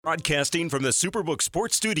Broadcasting from the Superbook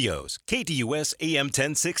Sports Studios, KDUS AM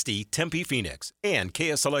 1060 Tempe, Phoenix, and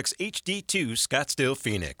KSLX HD2 Scottsdale,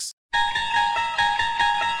 Phoenix.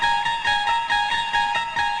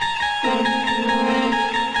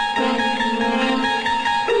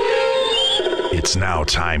 It's now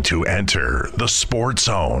time to enter the Sports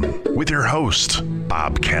Zone with your host,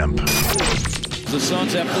 Bob Kemp. The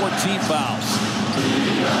Suns have 14 fouls.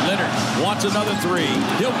 Leonard wants another three.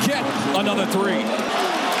 He'll get another three.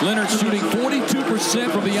 Leonard shooting 42%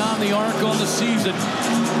 from beyond the arc on the season.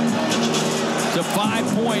 It's a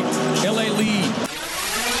 5-point LA lead.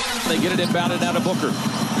 They get it inbounded out of Booker.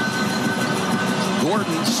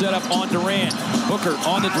 Gordon set up on Durant. Booker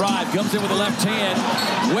on the drive, comes in with the left hand.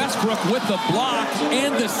 Westbrook with the block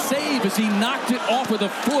and the save as he knocked it off with the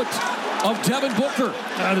foot of Devin Booker.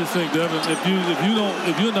 I just think, Devin, if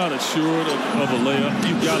you're not assured of a layup,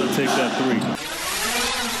 you've got to take that three.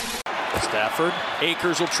 Stafford.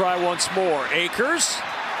 Akers will try once more. Akers.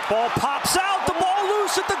 Ball pops out. The ball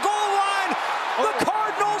loose at the goal line. The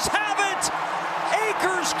Cardinals have it.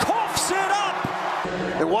 Akers coughs it up.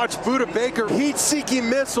 And watch Buda Baker, heat-seeking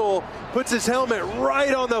missile, puts his helmet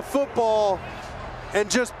right on the football and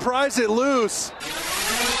just pries it loose.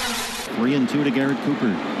 3-2 to Garrett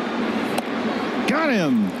Cooper. Got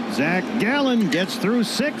him. Zach Gallen gets through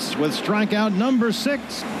 6 with strikeout number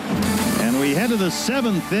 6. And we head to the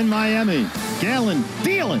 7th in Miami. Gallen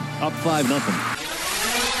dealing up 5-0.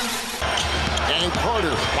 And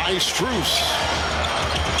Carter by Strus.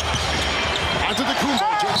 Onto the Kumbo,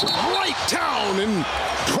 takes it right down and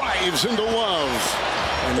drives into Love.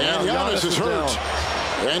 And Giannis is hurt.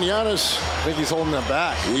 Down. And Giannis, I think he's holding that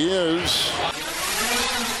back. He is.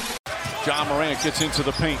 John Morant gets into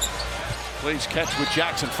the paint. Plays catch with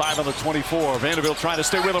Jackson, 5 on the 24. Vanderbilt trying to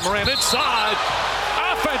stay with him. Morant inside.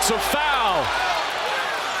 Offensive foul.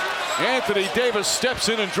 Anthony Davis steps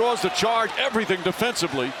in and draws the charge. Everything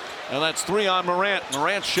defensively. And that's 3 on Morant.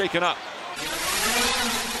 Morant's shaken up.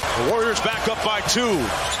 The Warriors back up by 2.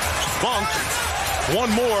 Monk. One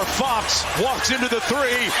more. Fox walks into the 3.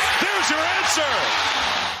 There's your answer.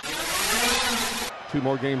 2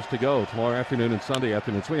 more games to go tomorrow afternoon and Sunday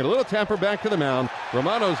afternoon. Swinging a little temper back to the mound.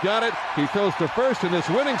 Romano's got it. He throws to first, and this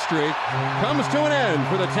winning streak comes to an end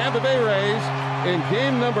for the Tampa Bay Rays in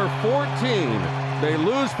game number 14. They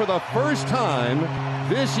lose for the first time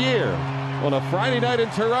this year. On a Friday night in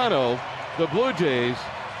Toronto, the Blue Jays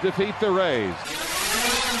defeat the Rays.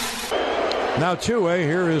 Now 2A,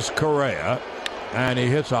 here is Correa, and he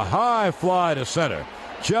hits a high fly to center.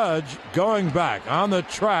 Judge going back on the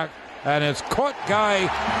track, and it's caught Guy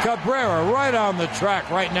Cabrera right on the track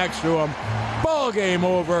right next to him. Ball game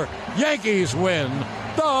over. Yankees win.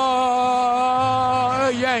 The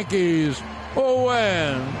Yankees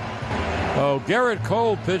win. Oh, Garrett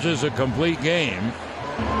Cole pitches a complete game,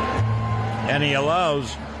 and he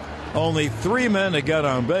allows only 3 men to get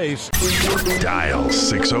on base. Dial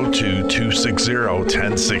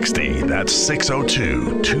 602-260-1060. That's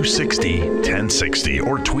 602-260-1060.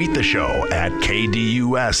 Or tweet the show at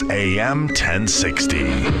KDUS AM 1060.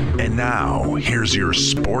 And now, here's your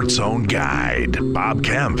Sports Zone guide, Bob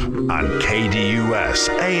Kemp, on KDUS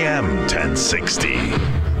AM 1060.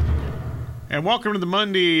 And welcome to the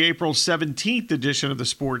Monday, April 17th edition of the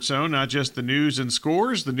Sports Zone. Not just the news and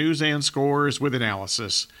scores, the news and scores with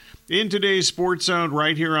analysis. In today's Sports Zone,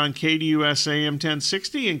 right here on KDUS AM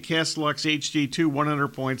 1060 and KSLX HD2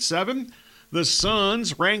 100.7, the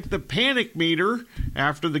Suns rank the panic meter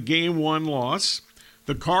after the Game 1 loss.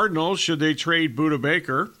 The Cardinals, should they trade Buda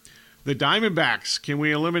Baker? The Diamondbacks, can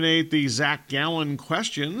we eliminate the Zach Gallen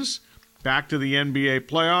questions? Back to the NBA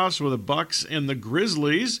playoffs with the Bucks and the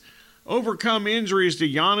Grizzlies. Overcome injuries to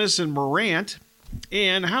Giannis and Morant.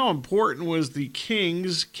 And how important was the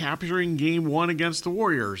Kings capturing Game 1 against the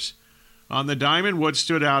Warriors? On the diamond, what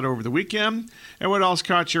stood out over the weekend, and what else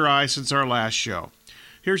caught your eye since our last show.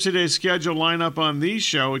 Here's today's scheduled lineup on the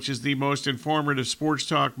show, which is the most informative sports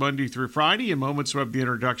talk Monday through Friday. In moments, we'll have the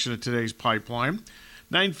introduction of today's pipeline.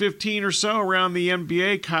 9:15 or so around the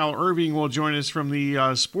NBA, Kyle Irving will join us from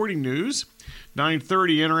the sporting news.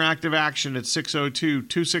 9:30, interactive action at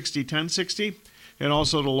 602-260-1060. And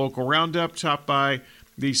also the local roundup, topped by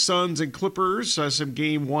the Suns and Clippers, some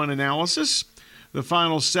Game 1 analysis. The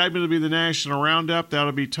final segment will be the National Roundup.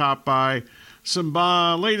 That'll be topped by some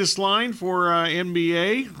latest line for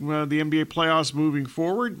NBA, the NBA playoffs moving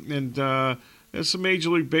forward, and some Major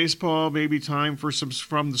League Baseball, maybe time for some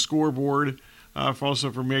from the scoreboard,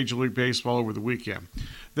 also for Major League Baseball over the weekend.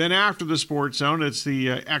 Then after the Sports Zone, it's the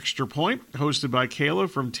Extra Point, hosted by Kayla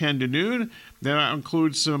from 10 to noon. That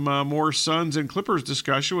includes some more Suns and Clippers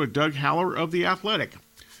discussion with Doug Haller of The Athletic.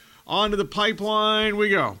 On to the pipeline we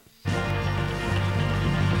go.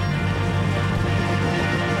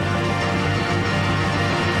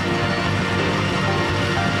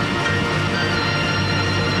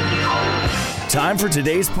 Time for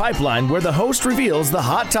today's pipeline, where the host reveals the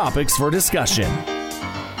hot topics for discussion.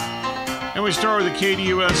 And we start with the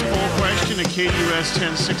KDUS poll question at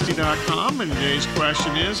KDUS1060.com. And today's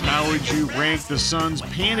question is, how would you rank the Suns'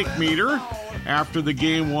 panic meter after the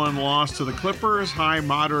Game 1 loss to the Clippers? High,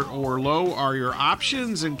 moderate, or low are your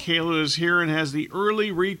options. And Kayla is here and has the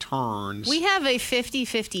early returns. We have a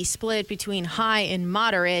 50-50 split between high and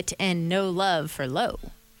moderate and no love for low.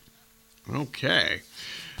 Okay.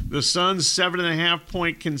 The Suns'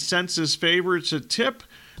 7.5-point consensus favorites at tip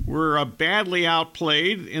were badly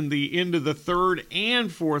outplayed in the end of the third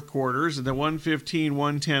and fourth quarters in the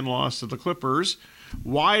 115-110 loss to the Clippers.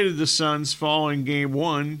 Why did the Suns fall in Game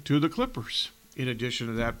 1 to the Clippers? In addition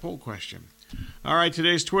to that poll question. All right,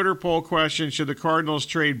 today's Twitter poll question, should the Cardinals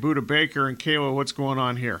trade Buda Baker? And Kayla, what's going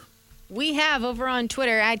on here? We have over on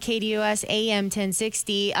Twitter at KDUS AM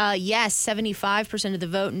 1060, yes, 75% of the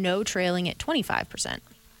vote, no, trailing at 25%.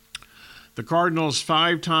 The Cardinals'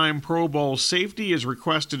 5-time Pro Bowl safety has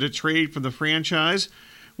requested a trade from the franchise,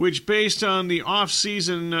 which, based on the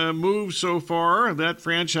offseason moves so far, that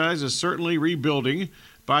franchise is certainly rebuilding.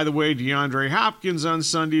 By the way, DeAndre Hopkins on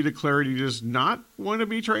Sunday declared he does not want to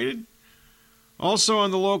be traded. Also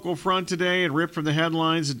on the local front today, and ripped from the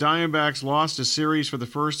headlines, the Diamondbacks lost a series for the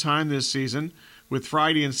first time this season, with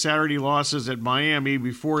Friday and Saturday losses at Miami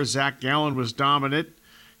before Zach Gallen was dominant.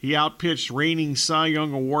 He outpitched reigning Cy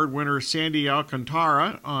Young Award winner Sandy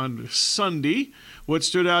Alcantara on Sunday. What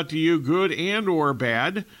stood out to you, good and or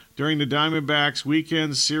bad, during the Diamondbacks'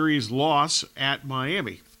 weekend series loss at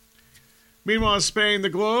Miami? Meanwhile, spanning the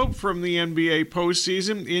globe from the NBA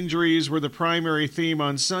postseason, injuries were the primary theme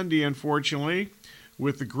on Sunday, unfortunately,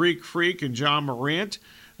 with the Greek Freak and John Morant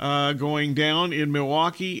going down in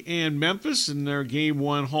Milwaukee and Memphis in their Game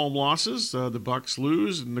 1 home losses. The Bucks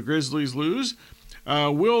lose and the Grizzlies lose.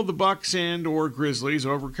 Will the Bucks and or Grizzlies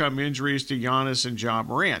overcome injuries to Giannis and John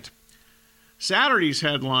Morant? Saturday's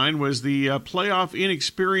headline was the playoff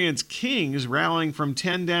inexperienced Kings rallying from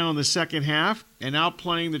 10 down in the second half and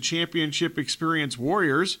outplaying the championship experienced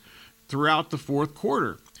Warriors throughout the fourth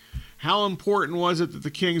quarter. How important was it that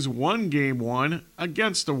the Kings won Game 1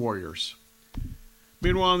 against the Warriors?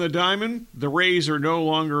 Meanwhile, on the diamond, the Rays are no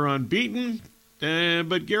longer unbeaten,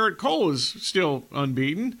 but Garrett Cole is still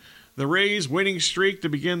unbeaten. The Rays' winning streak to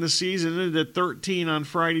begin the season ended at 13 on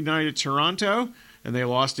Friday night at Toronto, and they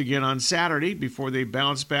lost again on Saturday before they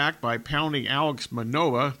bounced back by pounding Alex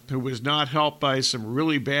Manoah, who was not helped by some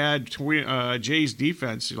really bad Jays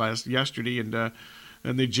defense yesterday, and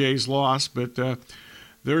the Jays lost. But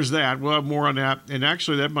there's that. We'll have more on that. And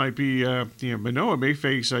actually, that might be Manoah may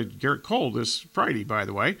face Garrett Cole this Friday, by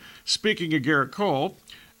the way. Speaking of Garrett Cole,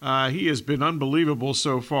 he has been unbelievable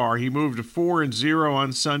so far. He moved to 4-0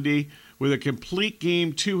 on Sunday with a complete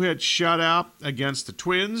game 2-hit shutout against the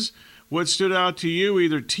Twins. What stood out to you,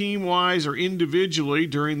 either team-wise or individually,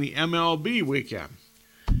 during the MLB weekend?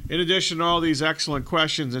 In addition to all these excellent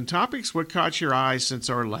questions and topics, what caught your eye since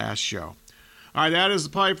our last show? All right, that is the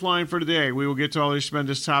pipeline for today. We will get to all these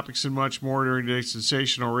tremendous topics and much more during today's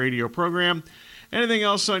sensational radio program. Anything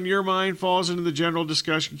else on your mind falls into the general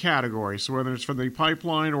discussion category. So whether it's from the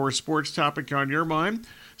pipeline or a sports topic on your mind,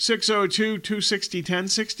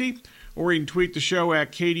 602-260-1060, or you can tweet the show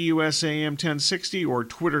at KDUSAM1060 or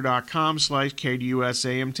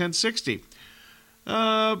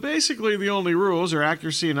twitter.com/KDUSAM1060. Basically, the only rules are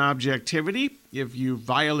accuracy and objectivity. If you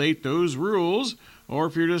violate those rules, or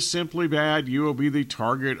if you're just simply bad, you will be the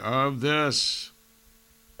target of this.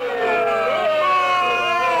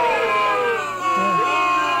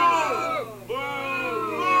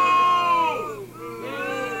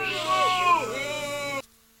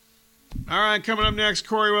 All right, coming up next,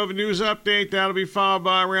 Corey, we'll have a news update. That'll be followed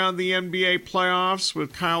by around the NBA playoffs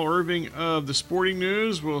with Kyle Irving of the Sporting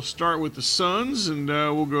News. We'll start with the Suns, and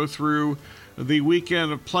we'll go through the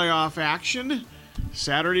weekend of playoff action.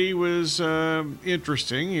 Saturday was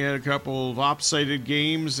interesting. You had a couple of lopsided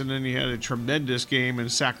games, and then you had a tremendous game in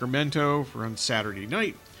Sacramento on Saturday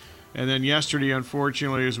night. And then yesterday,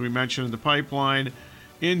 unfortunately, as we mentioned in the pipeline,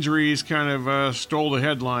 injuries kind of stole the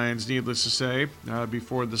headlines, needless to say,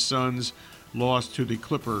 before the Suns lost to the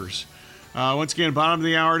Clippers. Once again, bottom of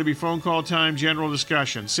the hour to be phone call time, general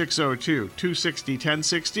discussion,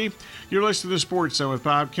 602-260-1060. You're listening to the Sports Zone with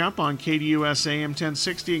Bob Kemp on KDUS AM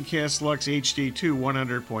 1060 and KSLX HD2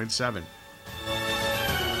 100.7.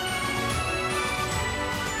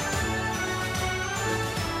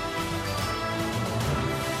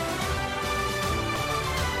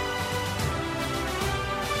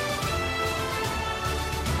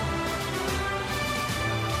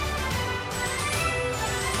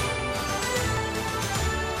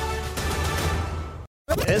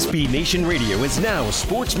 SB Nation Radio is now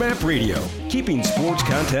Sports Map Radio, keeping sports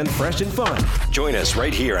content fresh and fun. Join us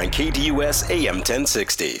right here on KDUS AM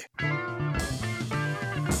 1060.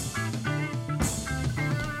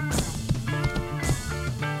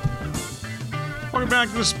 Welcome back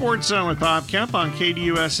to the Sports Zone with Bob Kemp on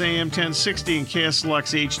KDUS AM 1060 and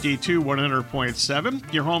KSLX HD2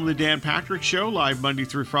 100.7. You're home to the Dan Patrick Show, live Monday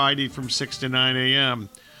through Friday from 6 to 9 a.m.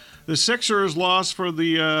 The Sixers lost for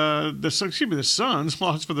the Suns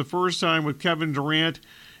lost for the first time with Kevin Durant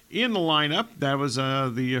in the lineup. That was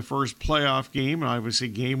the first playoff game, obviously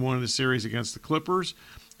game one of the series against the Clippers.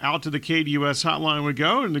 Out to the KDUS hotline we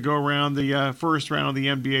go, and to go around the first round of the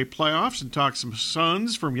NBA playoffs and talk some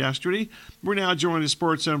Suns from yesterday. We're now joined in the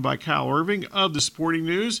Sports Zone by Kyle Irving of the Sporting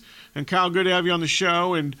News. And Kyle, good to have you on the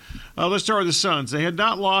show. And let's start with the Suns. They had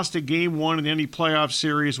not lost a game one in any playoff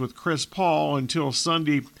series with Chris Paul until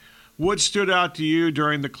Sunday. What stood out to you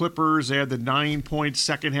during the Clippers? They had the 9-point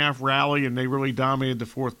second-half rally, and they really dominated the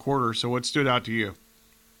fourth quarter. So what stood out to you?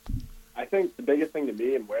 I think the biggest thing to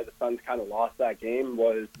me and where the Suns kind of lost that game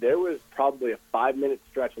was there was probably a 5-minute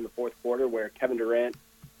stretch in the fourth quarter where Kevin Durant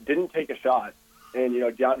didn't take a shot. And,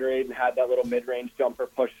 DeAndre Ayton had that little mid-range jumper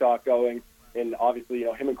push shot going. And obviously,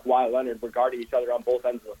 him and Kawhi Leonard were guarding each other on both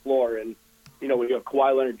ends of the floor. And, when you have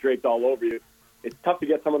Kawhi Leonard draped all over you, it's tough to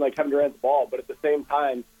get someone like Kevin Durant's ball. But at the same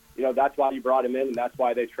time, that's why you brought him in, and that's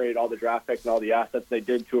why they traded all the draft picks and all the assets they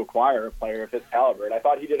did to acquire a player of his caliber. And I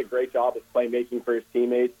thought he did a great job of playmaking for his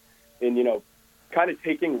teammates. And, kind of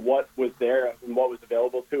taking what was there and what was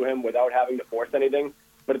available to him without having to force anything.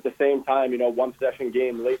 But at the same time, one possession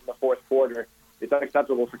game late in the fourth quarter, it's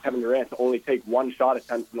unacceptable for Kevin Durant to only take one shot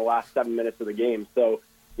attempt in the last 7 minutes of the game. So,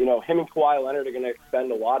 him and Kawhi Leonard are going to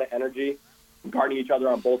expend a lot of energy guarding each other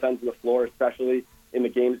on both ends of the floor, especially in the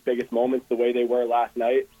game's biggest moments the way they were last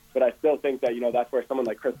night. But I still think that, that's where someone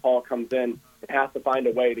like Chris Paul comes in and has to find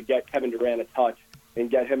a way to get Kevin Durant a touch and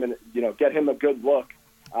get him a good look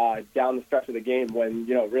down the stretch of the game when,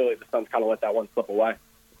 really the Suns kind of let that one slip away.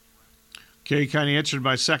 Okay, kind of answered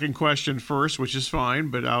my second question first, which is fine,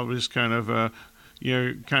 but I'll just kind of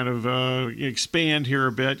expand here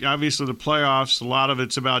a bit. Obviously, the playoffs, a lot of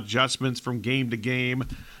it's about adjustments from game to game.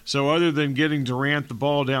 So other than getting Durant the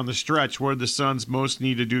ball down the stretch, what do the Suns most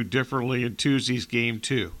need to do differently in Tuesday's game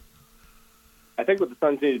 2? I think what the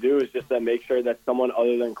Suns need to do is just make sure that someone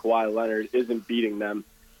other than Kawhi Leonard isn't beating them.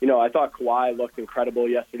 I thought Kawhi looked incredible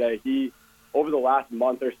yesterday. He, over the last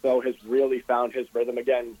month or so, has really found his rhythm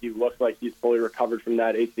again. He looks like he's fully recovered from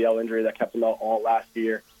that ACL injury that kept him out all last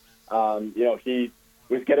year. He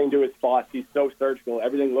was getting to his spots. He's so surgical.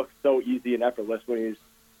 Everything looks so easy and effortless when he's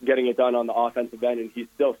getting it done on the offensive end, and he's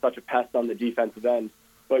still such a pest on the defensive end.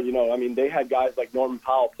 But, they had guys like Norman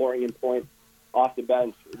Powell pouring in points off the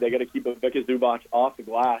bench. They got to keep Ivica Zubac off the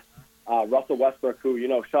glass. Russell Westbrook,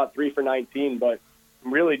 who, shot 3 for 19, but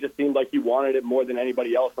really just seemed like he wanted it more than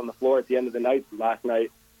anybody else on the floor at the end of the night last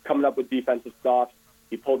night, coming up with defensive stops.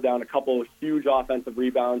 He pulled down a couple of huge offensive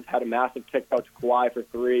rebounds, had a massive kick out to Kawhi for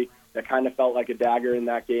 3 that kind of felt like a dagger in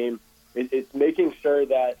that game. It's making sure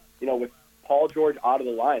that, with Paul George out of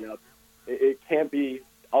the lineup, it can't be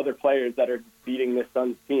other players that are beating this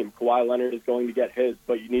Suns team. Kawhi Leonard is going to get his,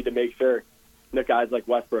 but you need to make sure that guys like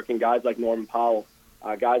Westbrook and guys like Norman Powell,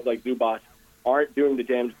 guys like Zubac, aren't doing the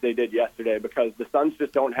damage they did yesterday, because the Suns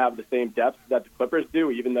just don't have the same depth that the Clippers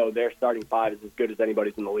do, even though their starting 5 is as good as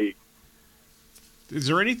anybody's in the league. Is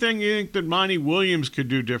there anything you think that Monty Williams could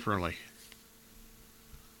do differently?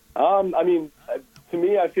 To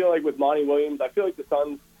me, I feel like with Monty Williams, I feel like the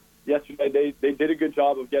Suns yesterday, they did a good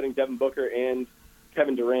job of getting Devin Booker and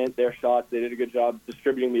Kevin Durant their shots. They did a good job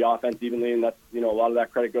distributing the offense evenly, and that's, a lot of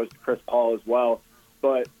that credit goes to Chris Paul as well.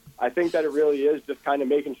 But I think that it really is just kind of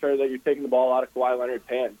making sure that you're taking the ball out of Kawhi Leonard's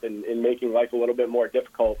hands and making life a little bit more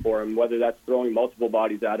difficult for him, whether that's throwing multiple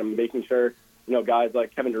bodies at him, making sure, guys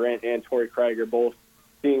like Kevin Durant and Torrey Craig are both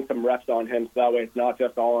seeing some reps on him, so that way it's not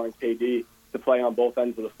just all on KD to play on both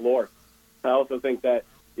ends of the floor. I also think that,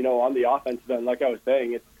 on the offensive end, like I was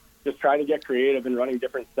saying, it's just trying to get creative and running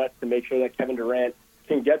different sets to make sure that Kevin Durant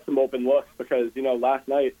can get some open looks, because, last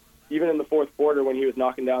night, even in the fourth quarter when he was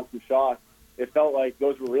knocking down some shots, it felt like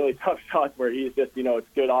those were really tough shots where he's just, it's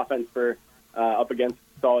good offense for up against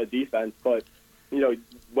solid defense. But,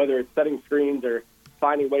 whether it's setting screens or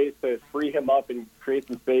finding ways to free him up and create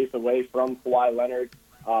some space away from Kawhi Leonard,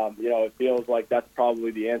 it feels like that's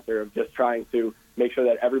probably the answer, of just trying to make sure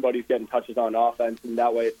that everybody's getting touches on offense, and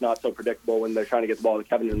that way it's not so predictable when they're trying to get the ball to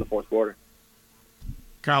Kevin in the fourth quarter.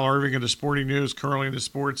 Kyle Irving of the Sporting News, currently in the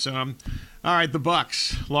sports. All right, the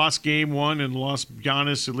Bucks lost game 1 and lost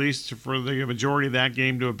Giannis, at least for the majority of that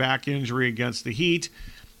game, to a back injury against the Heat.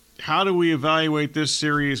 how do we evaluate this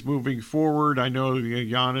series moving forward? I know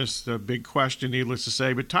Giannis, the big question, needless to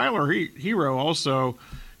say, but Tyler Hero also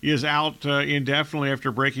is out indefinitely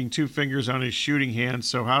after breaking 2 fingers on his shooting hand.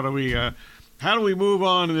 So how do we move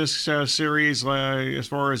on in this series as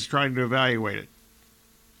far as trying to evaluate it?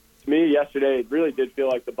 To me, yesterday, it really did feel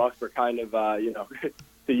like the Bucks were kind of,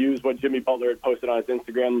 to use what Jimmy Butler had posted on his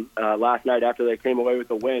Instagram last night after they came away with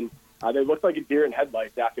the win. They looked like a deer in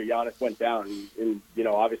headlights after Giannis went down. And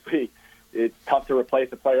obviously it's tough to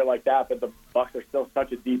replace a player like that, but the Bucks are still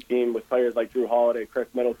such a deep team with players like Drew Holiday, Chris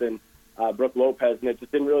Middleton, Brook Lopez, and it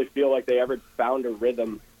just didn't really feel like they ever found a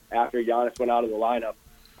rhythm after Giannis went out of the lineup.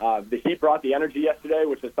 The Heat brought the energy yesterday,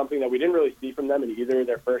 which is something that we didn't really see from them in either of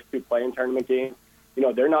their first 2 play-in tournament games.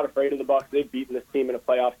 They're not afraid of the Bucks. They've beaten this team in a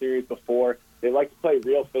playoff series before. They like to play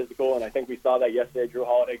real physical, and I think we saw that yesterday. Drew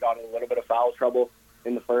Holiday got in a little bit of foul trouble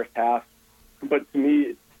in the first half. But to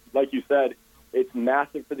me, like you said, it's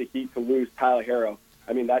massive for the Heat to lose Tyler Hero.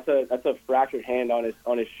 I mean, that's a fractured hand on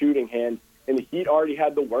his shooting hand, and the Heat already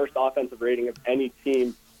had the worst offensive rating of any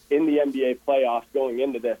team in the NBA playoffs going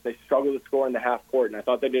into this. They struggled to score in the half court, and I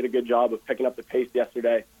thought they did a good job of picking up the pace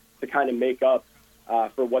yesterday to kind of make up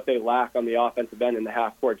for what they lack on the offensive end in the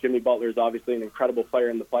half court. Jimmy Butler is obviously an incredible player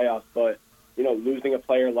in the playoffs, but losing a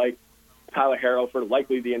player like Tyler Hero for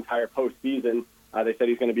likely the entire postseason, they said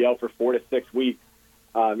he's going to be out for 4 to 6 weeks.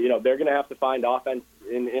 They're going to have to find offense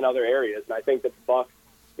in other areas, and I think that the Bucks,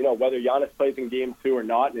 whether Giannis plays in Game 2 or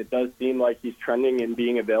not, and it does seem like he's trending and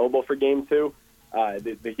being available for Game 2,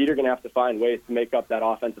 the Heat are going to have to find ways to make up that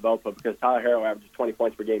offensive output because Tyler Hero averages 20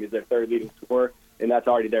 points per game. He's their 3rd leading scorer, and that's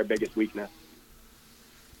already their biggest weakness.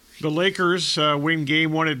 The Lakers win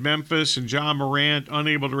Game 1 at Memphis, and John Morant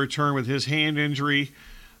unable to return with his hand injury.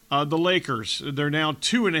 The Lakers, they're now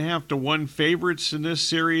 2.5 to 1 favorites in this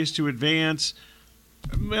series to advance.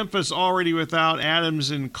 Memphis already without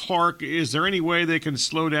Adams and Clark. Is there any way they can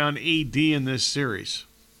slow down AD in this series?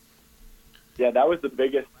 Yeah, that was the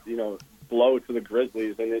biggest, blow to the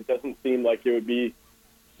Grizzlies, and it doesn't seem like it would be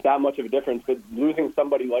that much of a difference. But losing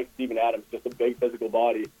somebody like Steven Adams, just a big physical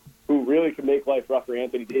body, who really could make life rough for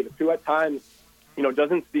Anthony Davis, who at times,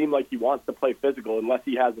 doesn't seem like he wants to play physical unless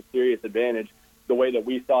he has a serious advantage the way that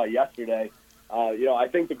we saw yesterday. I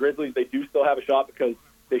think the Grizzlies, they do still have a shot because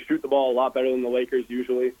they shoot the ball a lot better than the Lakers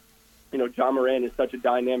usually. John Morant is such a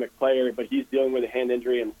dynamic player, but he's dealing with a hand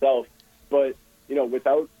injury himself. But,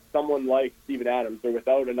 without someone like Steven Adams or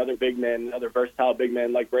without another big man, another versatile big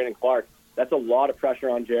man like Brandon Clark, that's a lot of pressure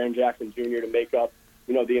on Jaren Jackson Jr. to make up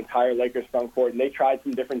the entire Lakers front court. And they tried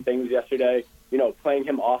some different things yesterday, playing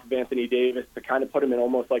him off of Anthony Davis to kind of put him in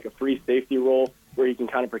almost like a free safety role where he can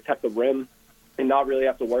kind of protect the rim and not really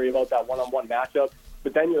have to worry about that one-on-one matchup.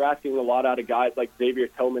 But then you're asking a lot out of guys like Xavier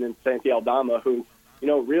Tillman and Santi Aldama who,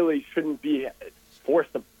 really shouldn't be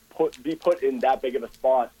forced to be put in that big of a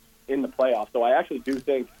spot in the playoffs. So I actually do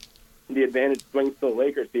think the advantage swings to the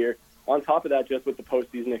Lakers here. On top of that, just with the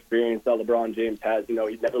postseason experience that LeBron James has, he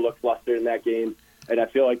never looked flustered in that game. And I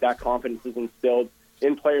feel like that confidence is instilled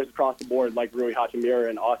in players across the board like Rui Hachimura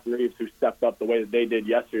and Austin Reeves, who stepped up the way that they did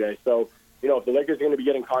yesterday. So, if the Lakers are going to be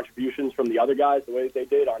getting contributions from the other guys the way that they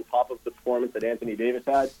did on top of the performance that Anthony Davis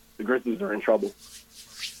had, the Grizzlies are in trouble.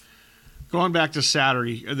 Going back to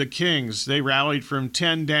Saturday, the Kings, they rallied from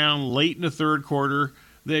 10 down late in the third quarter.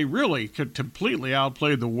 They really could completely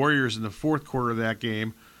outplay the Warriors in the fourth quarter of that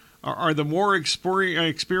game. Are the more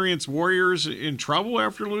experienced Warriors in trouble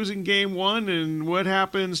after losing Game 1? And what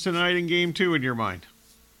happens tonight in Game 2 in your mind?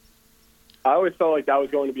 I always felt like that was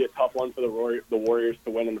going to be a tough one for the Warriors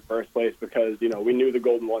to win in the first place because, we knew the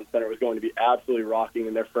Golden One Center was going to be absolutely rocking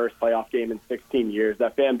in their first playoff game in 16 years.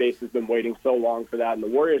 That fan base has been waiting so long for that, and the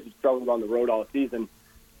Warriors have struggled on the road all season.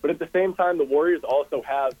 But at the same time, the Warriors also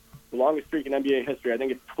have the longest streak in NBA history. I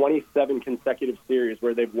think it's 27 consecutive series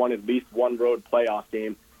where they've won at least one road playoff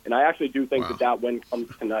game. And I actually do think that win comes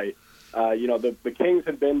tonight. The Kings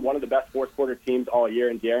have been one of the best fourth quarter teams all year,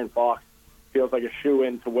 and De'Aaron Fox feels like a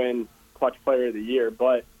shoe-in to win Clutch Player of the Year.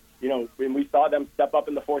 But when we saw them step up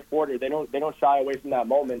in the fourth quarter, they don't shy away from that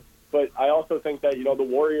moment. But I also think that the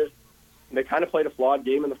Warriors, they kind of played a flawed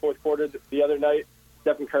game in the fourth quarter the other night.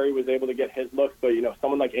 Stephen Curry was able to get his looks, but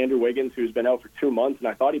someone like Andrew Wiggins, who's been out for 2 months, and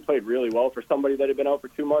I thought he played really well for somebody that had been out for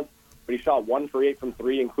 2 months. But he shot 1 for 8 from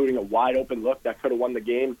 3, including a wide-open look that could have won the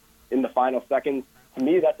game in the final seconds. To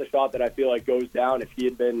me, that's a shot that I feel like goes down if he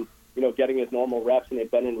had been, getting his normal reps and had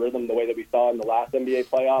been in rhythm the way that we saw in the last NBA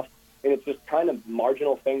playoffs. And it's just kind of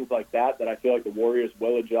marginal things like that I feel like the Warriors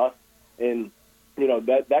will adjust. And,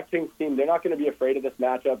 that Kings team, they're not going to be afraid of this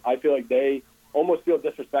matchup. I feel like they almost feel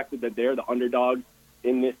disrespected that they're the underdogs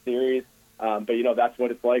in this series. But, that's what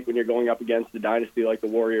it's like when you're going up against a dynasty like the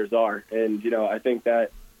Warriors are. And, I think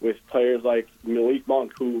that with players like Malik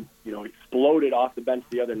Monk, who, exploded off the bench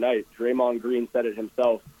the other night, Draymond Green said it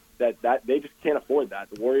himself, that they just can't afford that.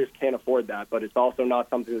 The Warriors can't afford that, but it's also not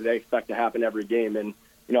something that they expect to happen every game. And,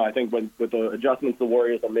 I think with the adjustments the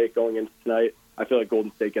Warriors will make going into tonight, I feel like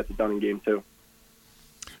Golden State gets it done in game 2.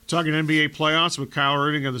 Talking NBA playoffs with Kyle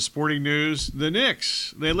Irving of the Sporting News. The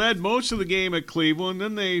Knicks, they led most of the game at Cleveland,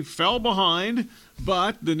 then they fell behind,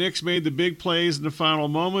 but the Knicks made the big plays in the final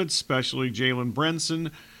moments, especially Jalen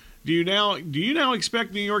Brunson. Do you now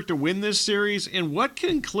expect New York to win this series? And what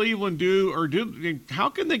can Cleveland do, or how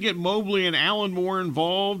can they get Mobley and Allen more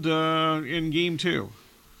involved in game 2?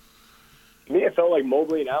 To me, it felt like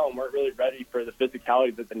Mobley and Allen weren't really ready for the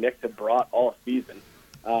physicality that the Knicks have brought all season.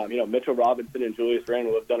 Mitchell Robinson and Julius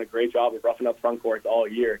Randle have done a great job of roughing up front courts all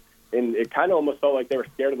year. And it kind of almost felt like they were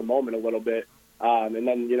scared of the moment a little bit. And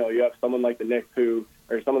then, you have someone like the Knicks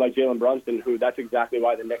or someone like Jalen Brunson, who that's exactly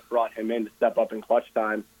why the Knicks brought him in to step up in clutch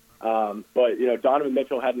time. But Donovan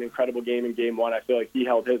Mitchell had an incredible game in game 1. I feel like he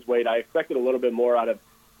held his weight. I expected a little bit more out of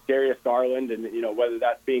Darius Garland, and whether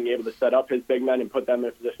that's being able to set up his big men and put them in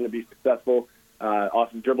a position to be successful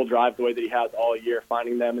off of dribble drives the way that he has all year,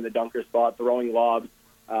 finding them in the dunker spot, throwing lobs.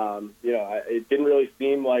 It didn't really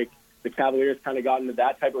seem like the Cavaliers kind of got into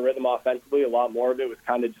that type of rhythm offensively. A lot more of it was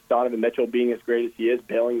kind of just Donovan Mitchell being as great as he is,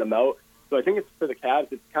 bailing them out. So I think it's for the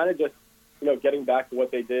Cavs. It's kind of just getting back to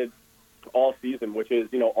what they did all season, which is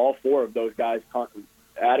all 4 of those guys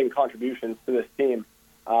adding contributions to this team.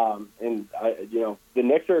 The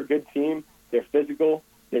Knicks are a good team. They're physical.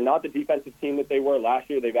 They're not the defensive team that they were last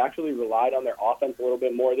year. They've actually relied on their offense a little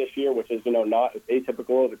bit more this year, which is not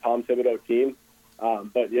atypical of a Tom Thibodeau team.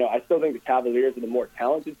 But I still think the Cavaliers are the more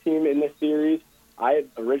talented team in this series. I had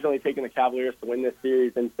originally taken the Cavaliers to win this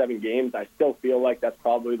series in 7 games. I still feel like that's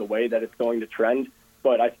probably the way that it's going to trend.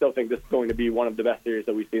 But I still think this is going to be one of the best series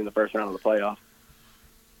that we see in the first round of the playoffs.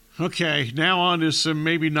 Okay, now on to some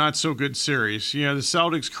maybe not so good series. The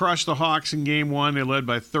Celtics crushed the Hawks in game 1. They led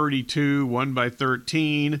by 32, won by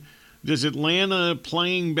 13. Does Atlanta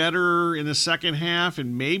playing better in the second half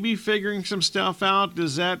and maybe figuring some stuff out,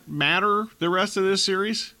 does that matter the rest of this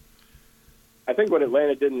series? I think what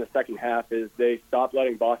Atlanta did in the second half is they stopped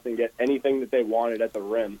letting Boston get anything that they wanted at the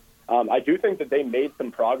rim. I do think that they made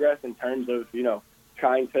some progress in terms of,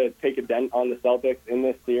 trying to take a dent on the Celtics in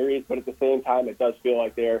this series, but at the same time, it does feel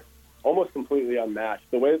like they're almost completely unmatched.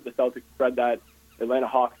 The way that the Celtics spread that Atlanta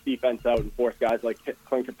Hawks defense out and force guys like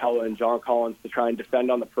Clint Capella and John Collins to try and defend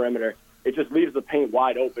on the perimeter, it just leaves the paint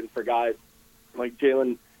wide open for guys like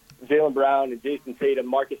Jaylen Brown and Jason Tatum,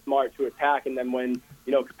 Marcus Smart to attack, and then when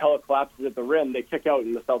Capella collapses at the rim, they kick out,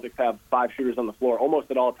 and the Celtics have 5 shooters on the floor almost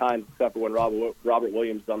at all times, except for when Robert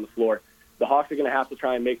Williams is on the floor. The Hawks are going to have to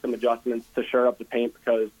try and make some adjustments to shore up the paint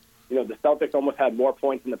because, the Celtics almost had more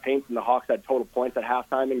points in the paint than the Hawks had total points at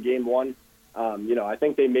halftime in game 1. I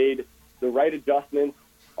think they made the right adjustments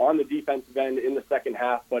on the defensive end in the second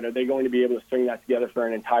half, but are they going to be able to string that together for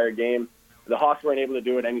an entire game? The Hawks weren't able to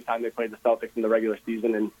do it anytime they played the Celtics in the regular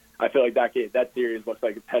season, and I feel like that series looks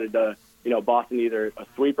like it's headed to, Boston either a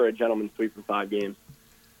sweep or a gentleman's sweep in 5 games.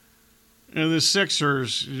 And the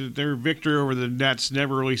Sixers, their victory over the Nets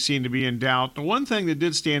never really seemed to be in doubt. The one thing that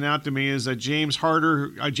did stand out to me is that James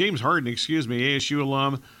Harden, ASU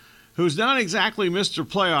alum, who's not exactly Mr.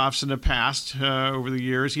 Playoffs in the past over the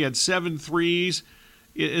years. He had 7 threes.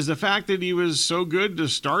 Is the fact that he was so good to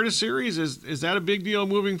start a series, is that a big deal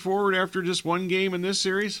moving forward after just 1 game in this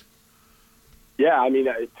series? Yeah,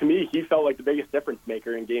 to me, he felt like the biggest difference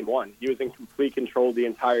maker in game 1. He was in complete control the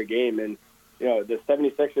entire game, and, the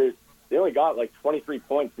 76ers, they only got like 23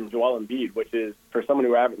 points from Joel Embiid, which is, for someone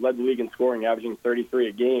who led the league in scoring, averaging 33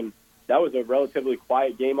 a game, that was a relatively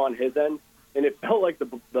quiet game on his end. And it felt like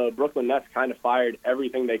the Brooklyn Nets kind of fired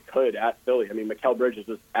everything they could at Philly. Mikal Bridges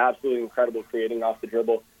was absolutely incredible creating off the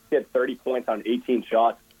dribble. He had 30 points on 18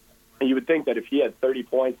 shots. And you would think that if he had 30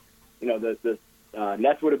 points, the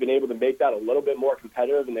Nets would have been able to make that a little bit more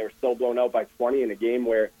competitive, and they were still blown out by 20 in a game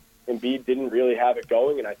where Embiid didn't really have it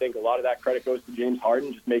going. And I think a lot of that credit goes to James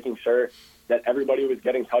Harden, just making sure that everybody was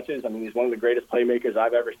getting touches. He's one of the greatest playmakers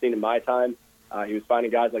I've ever seen in my time. He was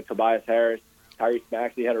finding guys like Tobias Harris. Tyrese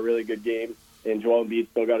Maxey had a really good game, and Joel Embiid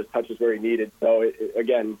still got his touches where he needed. So,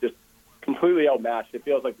 again, just completely outmatched. It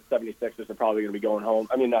feels like the 76ers are probably going to be going home.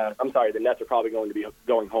 The Nets are probably going to be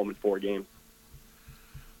going home in 4 games.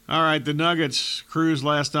 All right, the Nuggets cruised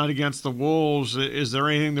last night against the Wolves. Is there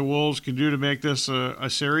anything the Wolves can do to make this a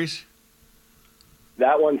series?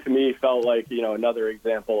 That one, to me, felt like, another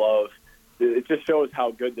example of it just shows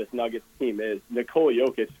how good this Nuggets team is. Nikola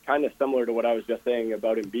Jokic, kind of similar to what I was just saying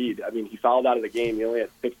about Embiid. I mean, he fouled out of the game. He only had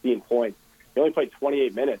 16 points. He only played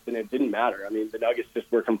 28 minutes, and it didn't matter. I mean, the Nuggets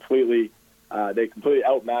just were completely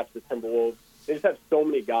outmatched the Timberwolves. They just have so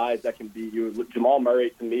many guys that can beat you. Jamal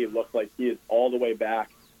Murray, to me, looks like he is all the way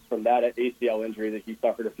back from that ACL injury that he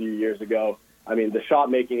suffered a few years ago. I mean, the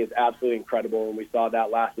shot making is absolutely incredible, and we saw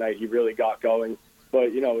that last night. He really got going.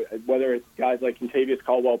 But, whether it's guys like Kentavious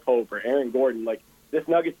Caldwell-Pope or Aaron Gordon, like this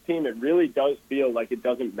Nuggets team, it really does feel like it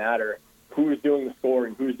doesn't matter who's doing the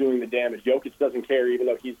scoring, who's doing the damage. Jokic doesn't care, even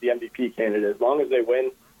though he's the MVP candidate. As long as they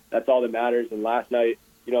win, that's all that matters. And last night,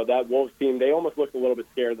 that Wolves team, they almost looked a little bit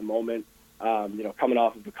scared at the moment, coming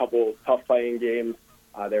off of a couple tough playing games.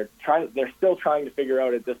 They're still trying to figure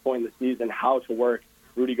out at this point in the season how to work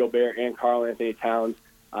Rudy Gobert and Karl Anthony Towns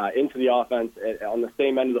into the offense on the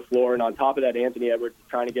same end of the floor. And on top of that, Anthony Edwards is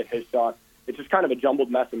trying to get his shot. It's just kind of a jumbled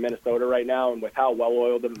mess in Minnesota right now. And with how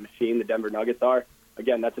well-oiled of a machine the Denver Nuggets are,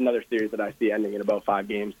 again, that's another series that I see ending in about 5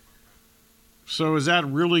 games. So is that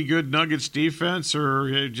really good Nuggets defense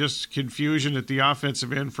or just confusion at the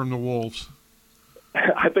offensive end from the Wolves?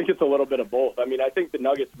 I think it's a little bit of both. I mean, I think the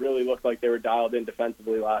Nuggets really looked like they were dialed in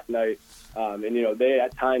defensively last night. They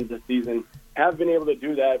at times this season have been able to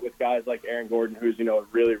do that with guys like Aaron Gordon, who's, a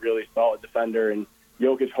really, really solid defender, and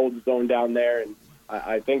Jokic holds his own down there. And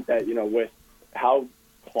I think that, with how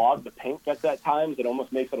clogged the paint gets at times, it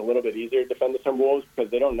almost makes it a little bit easier to defend the Timberwolves because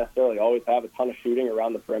they don't necessarily always have a ton of shooting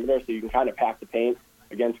around the perimeter, so you can kind of pack the paint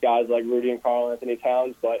against guys like Rudy and Karl Anthony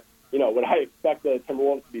Towns. But, would I expect the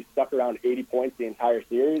Timberwolves to be stuck around 80 points the entire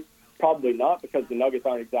series? Probably not, because the Nuggets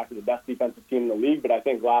aren't exactly the best defensive team in the league, but I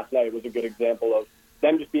think last night was a good example of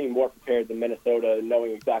them just being more prepared than Minnesota and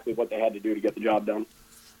knowing exactly what they had to do to get the job done.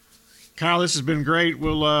 Kyle, this has been great.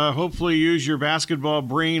 We'll hopefully use your basketball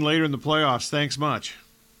brain later in the playoffs. Thanks much.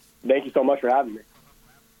 Thank you so much for having me.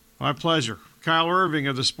 My pleasure. Kyle Irving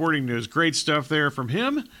of the Sporting News. Great stuff there from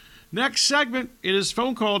him. Next segment, it is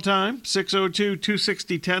phone call time,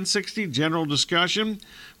 602-260-1060, general discussion.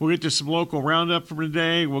 We'll get to some local roundup from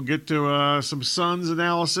today. We'll get to some Suns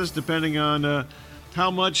analysis, depending on how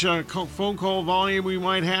much phone call volume we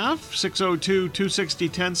might have,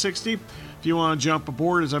 602-260-1060. If you want to jump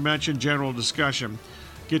aboard, as I mentioned, general discussion.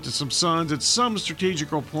 Get to some Suns at some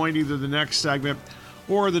strategical point, either the next segment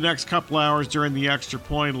or the next couple hours during the extra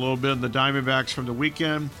point, a little bit in the Diamondbacks from the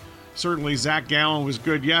weekend. Certainly Zach Gallen was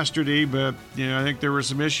good yesterday, but I think there were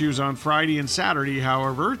some issues on Friday and Saturday,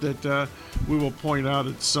 however, that we will point out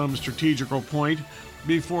at some strategical point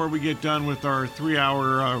before we get done with our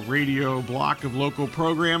 3-hour radio block of local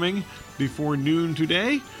programming before noon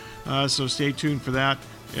today. So stay tuned for that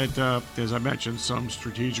at, as I mentioned, some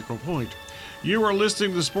strategical point. You are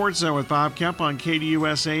listening to the Sports Zone with Bob Kemp on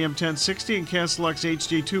KDUS AM 1060 and KSLX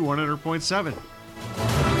HD2 100.7.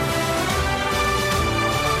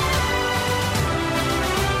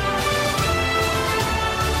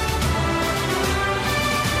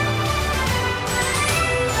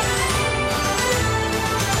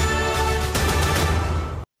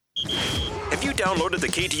 Downloaded the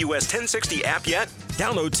KDUS 1060 app yet?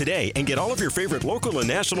 Download today and get all of your favorite local and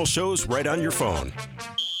national shows right on your phone.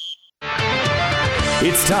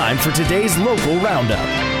 It's time for today's local roundup.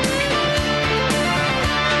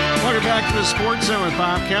 Welcome back to the Sports Zone with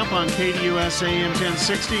Bob Kemp on KDUS AM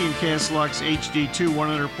 1060 and KSLX HD2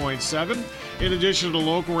 100.7. In addition to the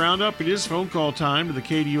local roundup, it is phone call time to the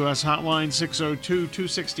KDUS hotline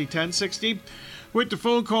 602-260-1060. With the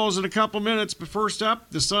phone calls in a couple minutes, but first up,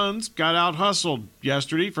 the Suns got out-hustled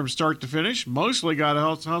yesterday from start to finish. Mostly got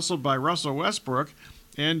out-hustled by Russell Westbrook,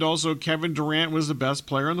 and also Kevin Durant was the best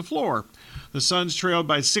player on the floor. The Suns trailed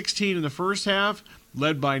by 16 in the first half,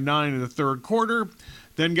 led by 9 in the third quarter,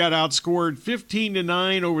 then got outscored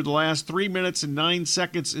 15-9 over the last 3 minutes and 9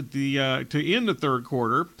 seconds at to end the third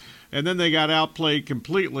quarter, and then they got outplayed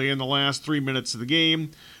completely in the last 3 minutes of the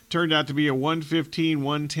game. Turned out to be a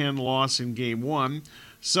 115-110 loss in Game 1.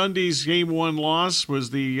 Sunday's Game 1 loss was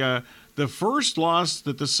the first loss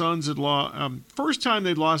that the Suns had lost, first time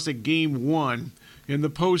they'd lost at Game 1 in the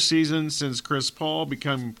postseason since Chris Paul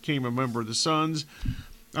became a member of the Suns.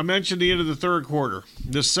 I mentioned the end of the third quarter.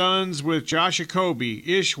 The Suns with Josh Okogie,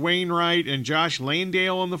 Ish Wainwright, and Josh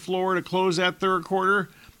Landale on the floor to close that third quarter.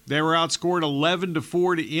 They were outscored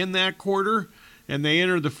 11-4 to end that quarter. And they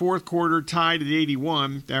entered the fourth quarter tied at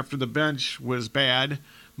 81 after the bench was bad.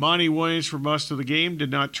 Monty Williams, for most of the game,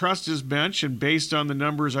 did not trust his bench, and based on the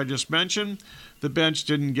numbers I just mentioned, the bench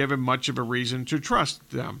didn't give him much of a reason to trust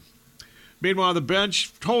them. Meanwhile, the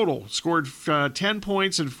bench total scored 10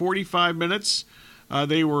 points in 45 minutes.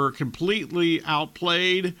 They were completely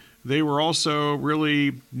outplayed. they were also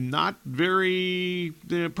really not very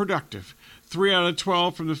productive. 3 out of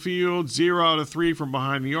 12 from the field, 0 out of 3 from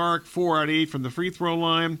behind the arc, 4 out of 8 from the free throw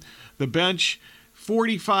line. The bench,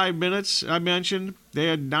 45 minutes, I mentioned. They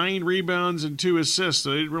had 9 rebounds and 2 assists,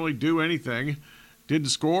 so they didn't really do anything. Didn't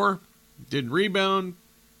score, didn't rebound,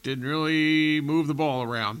 didn't really move the ball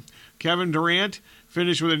around. Kevin Durant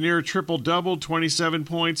finished with a near triple-double, 27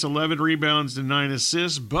 points, 11 rebounds, and 9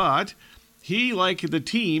 assists, but he, like the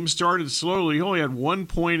team, started slowly. He only had 1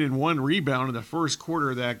 point and 1 rebound in the first quarter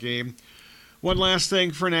of that game. One last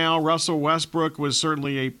thing for now, Russell Westbrook was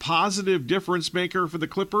certainly a positive difference maker for the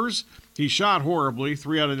Clippers. He shot horribly,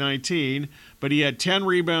 3 out of 19, but he had 10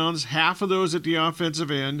 rebounds, half of those at the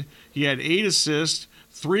offensive end. He had 8 assists,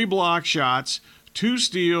 3 block shots, 2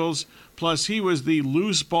 steals, plus he was the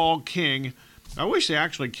loose ball king. I wish they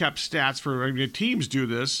actually kept stats for, I mean, teams do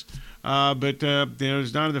this, but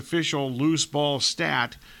there's not an official loose ball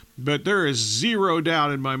stat, but there is zero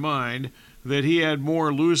doubt in my mind that he had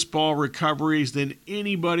more loose ball recoveries than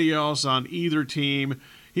anybody else on either team.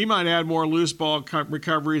 He might add more loose ball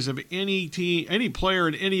recoveries of any team, any player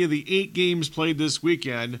in any of the 8 games played this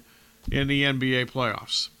weekend in the NBA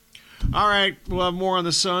playoffs. All right, we'll have more on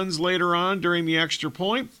the Suns later on during the extra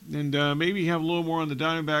point, and maybe have a little more on the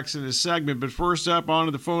Diamondbacks in this segment. But first up,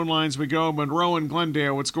 onto the phone lines we go. Monroe and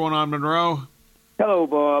Glendale. What's going on, Monroe? Hello,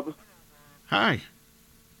 Bob. Hi.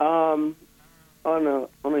 On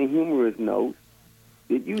a humorous note,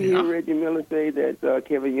 did you hear Reggie Miller say that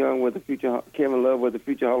Kevin Love was the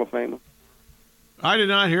future Hall of Famer? I did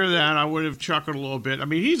not hear that. I would have chuckled a little bit. I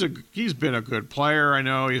mean, he's been a good player. I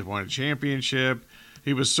know he's won a championship.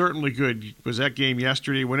 He was certainly good. Was that game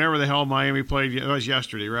yesterday? Whenever the hell Miami played, it was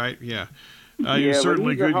yesterday, right? Yeah. He was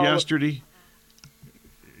certainly good yesterday.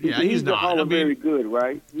 He's the Hall of Very Good,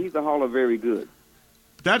 right? He's the Hall of Very Good.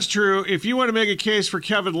 That's true. If you want to make a case for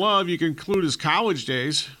Kevin Love, you can include his college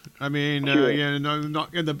days. I mean,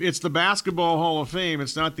 it's the Basketball Hall of Fame.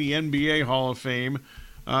 It's not the NBA Hall of Fame.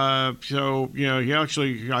 So, he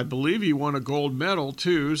actually, I believe he won a gold medal,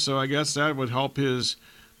 too. So I guess that would help his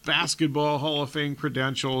Basketball Hall of Fame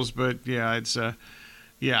credentials. But, So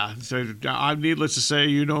I'm needless to say,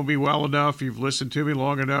 you know me well enough. You've listened to me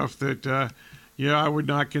long enough that, I would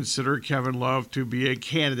not consider Kevin Love to be a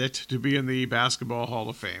candidate to be in the Basketball Hall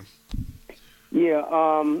of Fame.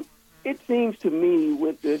 Yeah, it seems to me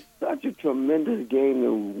with such a tremendous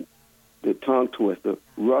game, the tongue twister,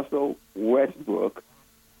 Russell Westbrook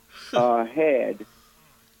had,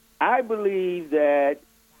 I believe that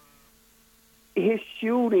his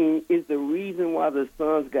shooting is the reason why the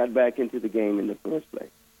Suns got back into the game in the first place.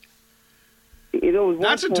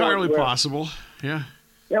 That's entirely possible, yeah.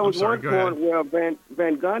 There was one point where Van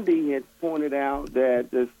Gundy had pointed out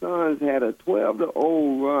that the Suns had a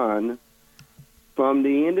 12-0 run from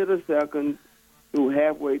the end of the second through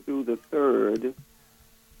halfway through the third,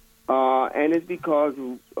 and it's because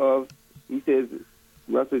of, he says,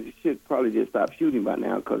 Russell should probably just stop shooting by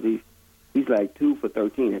now because he's like 2 for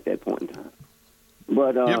 13 at that point in time.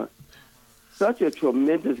 But such a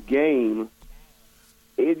tremendous game,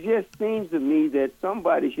 it just seems to me that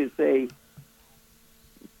somebody should say,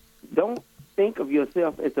 don't think of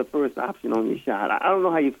yourself as the first option on your shot. I don't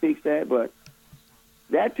know how you fix that, but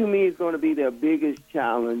that to me is going to be their biggest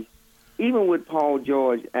challenge, even with Paul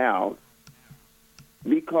George out,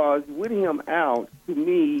 because with him out, to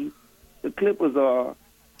me, the Clippers are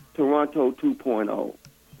Toronto 2.0,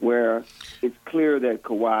 where it's clear that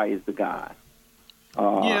Kawhi is the guy.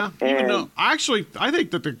 Even though I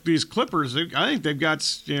think that these Clippers, I think they've got,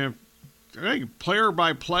 I think player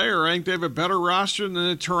by player, I think they have a better roster than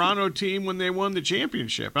the Toronto team when they won the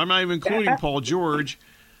championship. I'm not even including Paul George.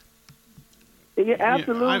 Yeah,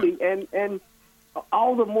 absolutely, and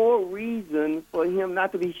all the more reason for him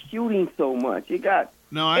not to be shooting so much. You got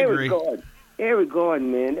I agree. Eric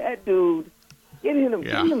Gordon, man, that dude, get him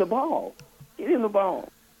the ball. Get him the ball.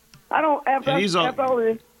 I don't after all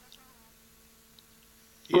this.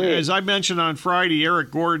 As I mentioned on Friday, Eric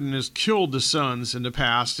Gordon has killed the Suns in the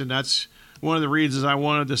past, and that's one of the reasons I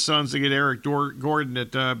wanted the Suns to get Eric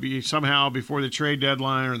Gordon somehow before the trade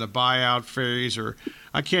deadline or the buyout phase, or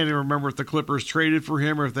I can't even remember if the Clippers traded for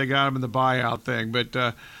him or if they got him in the buyout thing.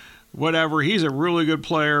 But whatever, he's a really good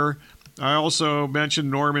player. I also mentioned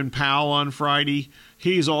Norman Powell on Friday.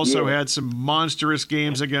 He's also had some monstrous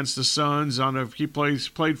games against the Suns. He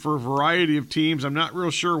played for a variety of teams. I'm not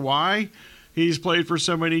real sure why he's played for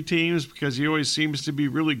so many teams, because he always seems to be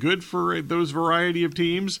really good for those variety of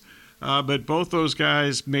teams. But both those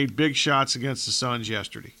guys made big shots against the Suns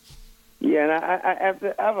yesterday. Yeah, and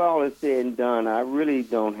after all is said and done, I really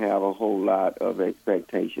don't have a whole lot of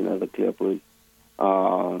expectation of the Clippers.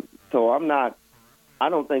 So I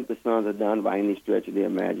don't think the Suns are done by any stretch of the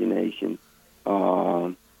imagination.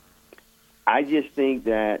 I just think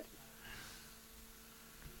that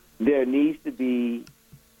there needs to be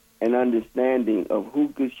an understanding of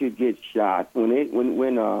who should get shots.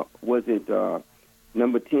 When was it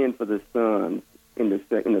number 10 for the Suns in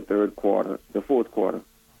the third quarter, the fourth quarter?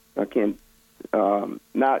 I can't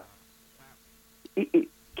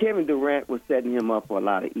Kevin Durant was setting him up for a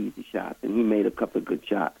lot of easy shots, and he made a couple of good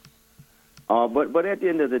shots. But at the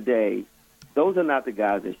end of the day, those are not the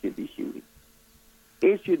guys that should be shooting.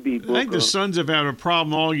 It should be Booker. I think the Suns have had a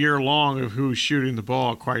problem all year long of who's shooting the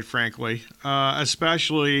ball, quite frankly,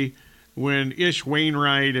 especially when Ish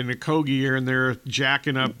Wainwright and Okogie are in there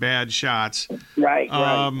jacking up bad shots. Right.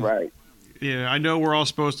 Yeah, I know we're all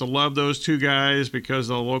supposed to love those two guys because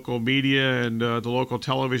the local media and the local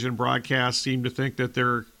television broadcasts seem to think that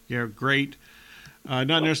they're great. Not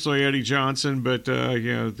necessarily Eddie Johnson, but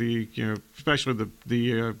especially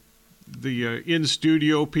the in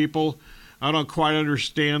studio people. I don't quite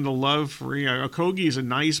understand the love for Okogie's a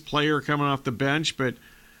nice player coming off the bench, but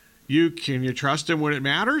can you trust him when it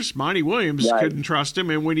matters? Monty Williams couldn't trust him,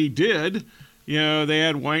 and when he did, they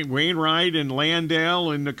had Wainwright and Landale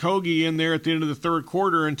and Okogie in there at the end of the third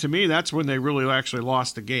quarter, and to me, that's when they really actually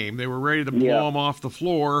lost the game. They were ready to blow them off the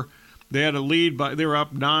floor. They had a lead, but they were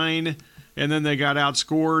up 9. And then they got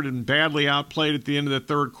outscored and badly outplayed at the end of the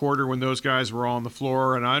third quarter when those guys were all on the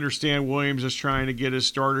floor. And I understand Williams is trying to get his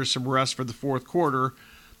starters some rest for the fourth quarter,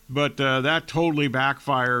 but that totally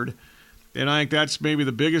backfired. And I think that's maybe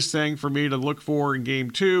the biggest thing for me to look for in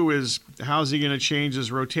Game 2 is how's he going to change his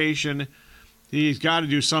rotation. He's got to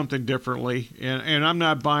do something differently. And I'm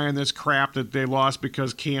not buying this crap that they lost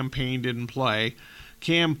because Cam Payne didn't play.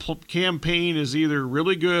 Cam Payne is either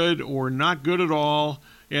really good or not good at all,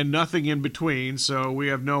 and nothing in between, so we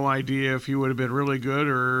have no idea if he would have been really good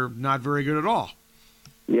or not very good at all.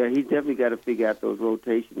 Yeah, he's definitely got to figure out those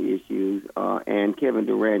rotation issues, and Kevin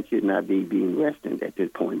Durant should not be being rested at this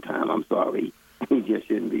point in time. I'm sorry. He just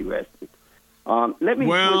shouldn't be rested. Let me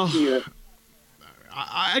switch here.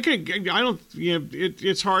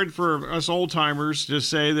 It's hard for us old-timers to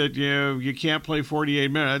say that you can't play 48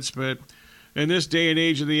 minutes, but in this day and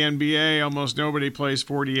age of the NBA, almost nobody plays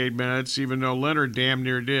 48 minutes, even though Leonard damn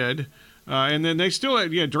near did. And then they still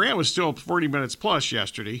had, Durant was still 40 minutes plus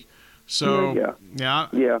yesterday. So,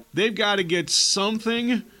 they've got to get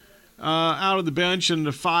something out of the bench in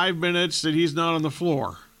the 5 minutes that he's not on the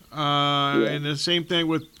floor. And the same thing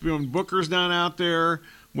with when Booker's not out there,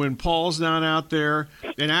 when Paul's not out there.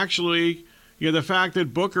 And actually, the fact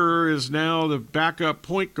that Booker is now the backup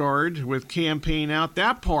point guard with Cam Payne out,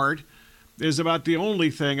 that part is about the only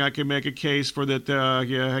thing I can make a case for that.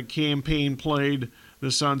 Had Cam Payne played, the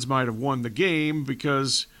Suns might have won the game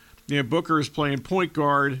because Booker is playing point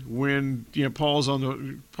guard when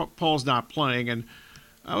Paul's not playing, and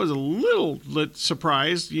I was a little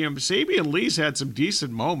surprised. Sabian Lee's had some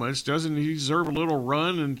decent moments. Doesn't he deserve a little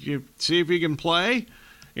run and see if he can play?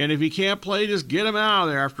 And if he can't play, just get him out of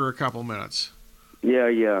there after a couple minutes. Yeah.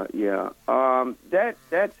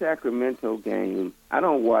 That Sacramento game, I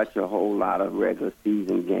don't watch a whole lot of regular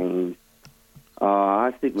season games.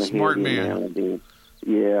 I stick my Smart head man. in now and then.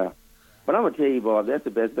 Yeah. But I'm going to tell you, Bob, that's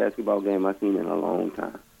the best basketball game I've seen in a long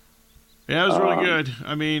time. Yeah, it was really good.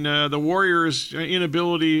 I mean, the Warriors'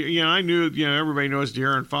 inability, I knew, everybody knows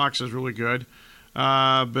De'Aaron Fox is really good.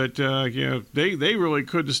 But they really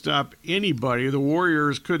couldn't stop anybody. The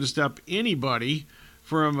Warriors couldn't stop anybody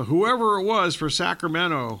from whoever it was for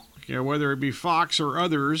Sacramento, whether it be Fox or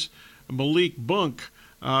others, Malik Monk,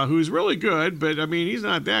 who's really good, but, he's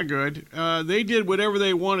not that good. They did whatever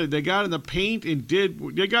they wanted. They got in the paint and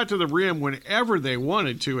they got to the rim whenever they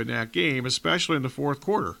wanted to in that game, especially in the fourth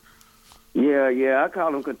quarter. Yeah, I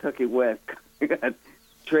call them Kentucky West. You got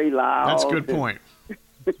Trey Lyles. That's a good point.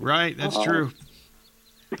 Right, that's true.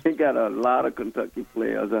 They got a lot of Kentucky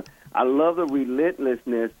players. I love the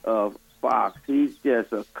relentlessness of Fox. He's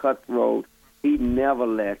just a cutthroat. He never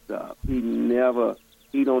lets up. He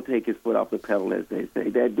don't take his foot off the pedal, as they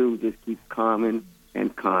say. That dude just keeps calming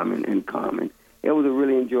and calming and calming. It was a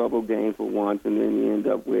really enjoyable game for once, and then you end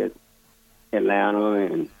up with Atlanta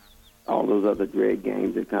and all those other dread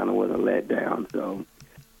games that kind of was a letdown. So,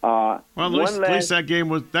 well, at least that game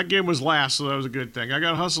was last, so that was a good thing. I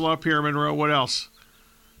got to hustle up here, Monroe. What else?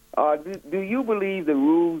 Do you believe the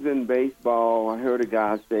rules in baseball? I heard a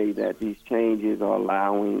guy say that these changes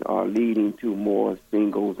are leading to more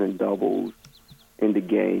singles and doubles in the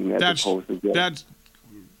game That's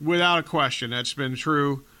without a question. That's been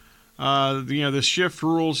true. The shift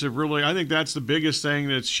rules have really, I think that's the biggest thing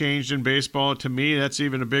that's changed in baseball. To me, that's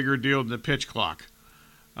even a bigger deal than the pitch clock.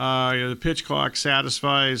 The pitch clock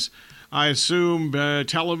satisfies, I assume,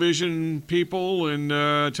 television people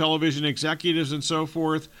and television executives and so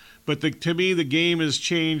forth. But to me, the game has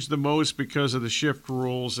changed the most because of the shift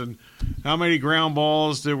rules and how many ground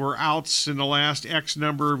balls there were outs in the last X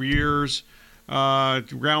number of years.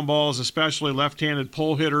 Ground balls, especially left-handed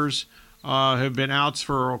pull hitters, have been outs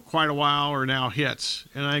for quite a while or now hits.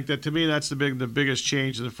 And I think that, to me, that's the biggest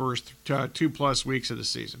change in the first 2+ weeks of the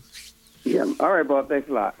season. Yeah. All right, Bob. Thanks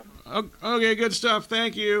a lot. Okay, good stuff.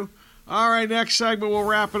 Thank you. All right, next segment, we'll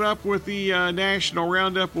wrap it up with the National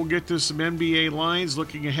Roundup. We'll get to some NBA lines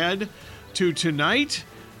looking ahead to tonight.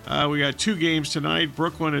 We got 2 games tonight,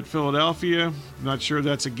 Brooklyn at Philadelphia. I'm not sure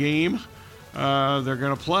that's a game they're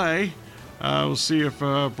going to play. We'll see if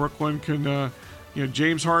Brooklyn can,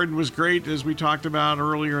 James Harden was great, as we talked about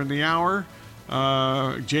earlier in the hour.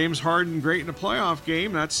 James Harden, great in a playoff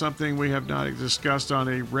game. That's something we have not discussed on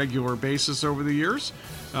a regular basis over the years.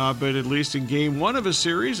 But at least in game 1 of a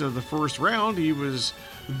series of the first round, he was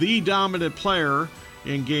the dominant player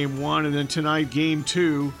in game 1. And then tonight, game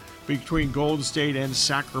 2 between Golden State and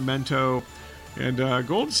Sacramento. And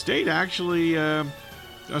Golden State actually a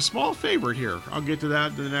small favorite here. I'll get to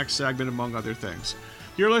that in the next segment, among other things.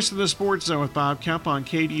 You're listening to the Sports Zone with Bob Kemp on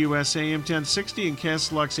KDUS AM 1060 and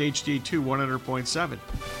KSLX HD2 100.7.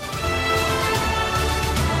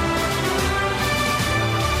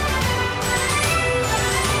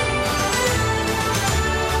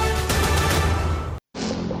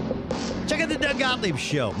 Check out the Doug Gottlieb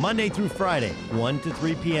Show, Monday through Friday, 1 to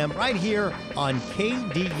 3 p.m., right here on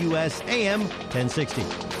KDUS AM 1060.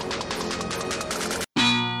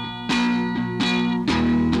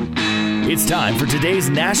 It's time for today's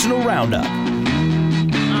National Roundup. All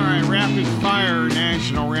right, rapid fire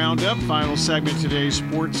National Roundup. Final segment today's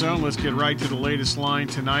Sports Zone. Let's get right to the latest line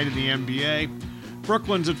tonight in the NBA.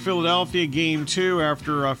 Brooklyn's at Philadelphia, game 2,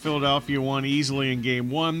 after Philadelphia won easily in game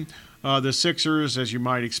 1. The Sixers, as you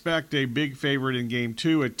might expect, a big favorite in game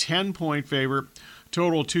 2, a 10-point favorite,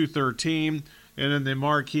 total 213. And then the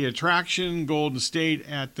marquee attraction, Golden State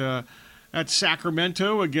at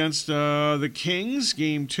Sacramento against the Kings,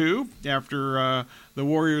 game 2, after the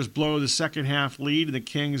Warriors blow the second half lead and the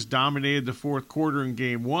Kings dominated the fourth quarter in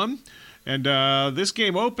game 1. And this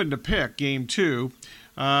game opened to pick, game 2.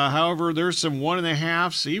 However, there's some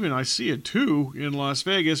 1.5s, even I see a 2 in Las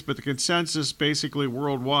Vegas, but the consensus basically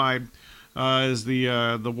worldwide is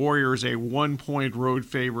the Warriors a 1-point road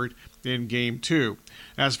favorite in game 2.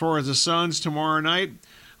 As far as the Suns tomorrow night,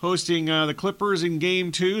 hosting the Clippers in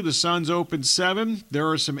game 2, the Suns open 7. There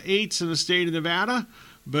are some 8s in the state of Nevada,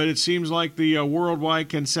 but it seems like the worldwide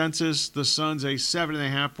consensus, the Suns a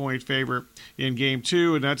 7.5-point favorite in game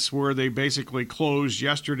 2, and that's where they basically closed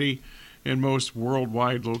yesterday in most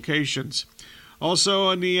worldwide locations. Also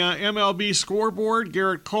on the MLB scoreboard,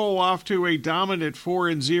 Garrett Cole off to a dominant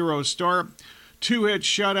 4-0 start. 2-hit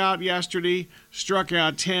shutout yesterday, struck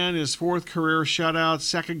out 10, his 4th career shutout,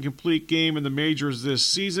 2nd complete game in the majors this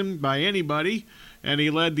season by anybody, and he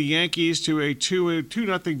led the Yankees to a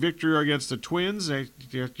 2-0 victory against the Twins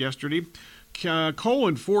yesterday. Cole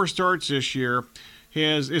in 4 starts this year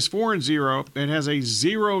is 4-0 and has a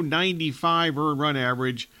 .095 earned run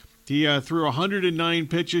average. He threw 109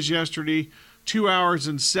 pitches yesterday, 2 hours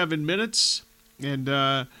and 7 minutes,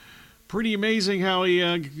 and pretty amazing how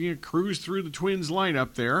he cruised through the Twins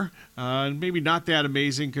lineup there. Maybe not that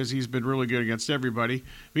amazing because he's been really good against everybody.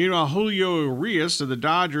 Meanwhile, Julio Urias of the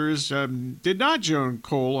Dodgers did not join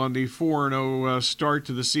Cole on the 4-0 start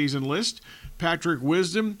to the season list. Patrick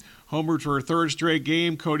Wisdom homered for a 3rd straight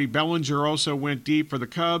game. Cody Bellinger also went deep for the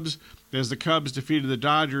Cubs as the Cubs defeated the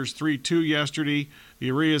Dodgers 3-2 yesterday.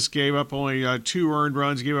 Urias gave up only 2 earned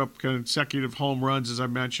runs, gave up consecutive home runs, as I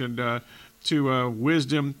mentioned, to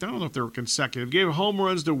Wisdom. I don't know if they were consecutive. Gave home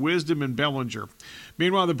runs to Wisdom and Bellinger.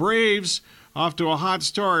 Meanwhile, the Braves off to a hot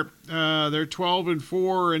start. They're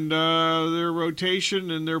 12-4, and their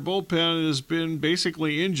rotation and their bullpen has been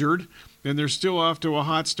basically injured, and they're still off to a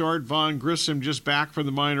hot start. Vaughn Grissom just back from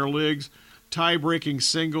the minor leagues. Tie-breaking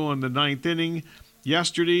single in the 9th inning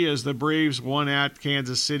yesterday as the Braves won at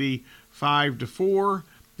Kansas City 5-4,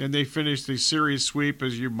 and they finished the series sweep,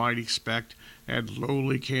 as you might expect, at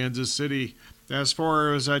lowly Kansas City. As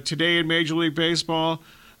far as today in Major League Baseball,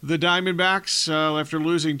 the Diamondbacks, after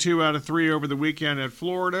losing 2 out of 3 over the weekend at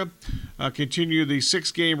Florida, continue the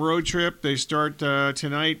 6-game road trip. They start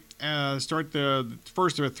tonight, start the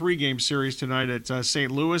first of a 3-game series tonight at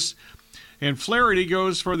St. Louis. And Flaherty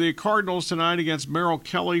goes for the Cardinals tonight against Merrill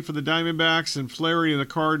Kelly for the Diamondbacks, and Flaherty and the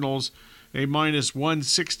Cardinals a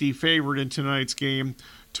 -160 favorite in tonight's game.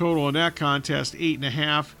 Total in that contest,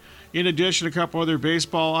 8.5. In addition, a couple other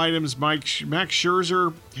baseball items. Max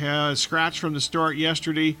Scherzer has scratched from the start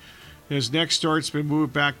yesterday. His next start's been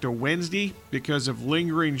moved back to Wednesday because of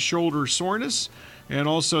lingering shoulder soreness. And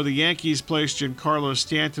also the Yankees placed Giancarlo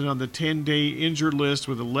Stanton on the 10-day injured list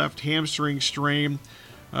with a left hamstring strain.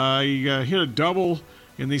 He hit a double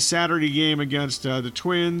in the Saturday game against the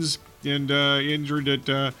Twins and injured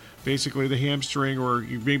it, basically the hamstring, or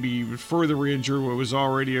maybe even further injured what was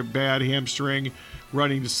already a bad hamstring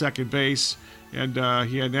running to second base. And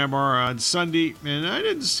he had an MR on Sunday, and I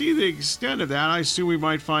didn't see the extent of that. I assume we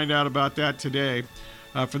might find out about that today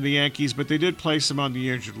from the Yankees, but they did place him on the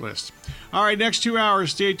injured list. All right, next 2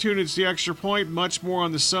 hours, stay tuned. It's the Extra Point. Much more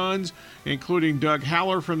on the Suns, including Doug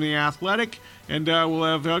Haller from The Athletic. And we'll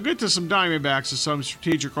have get to some Diamondbacks at some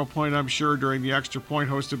strategical point, I'm sure, during the Extra Point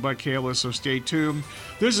hosted by Kayla, so stay tuned.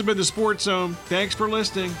 This has been the Sports Zone. Thanks for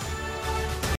listening.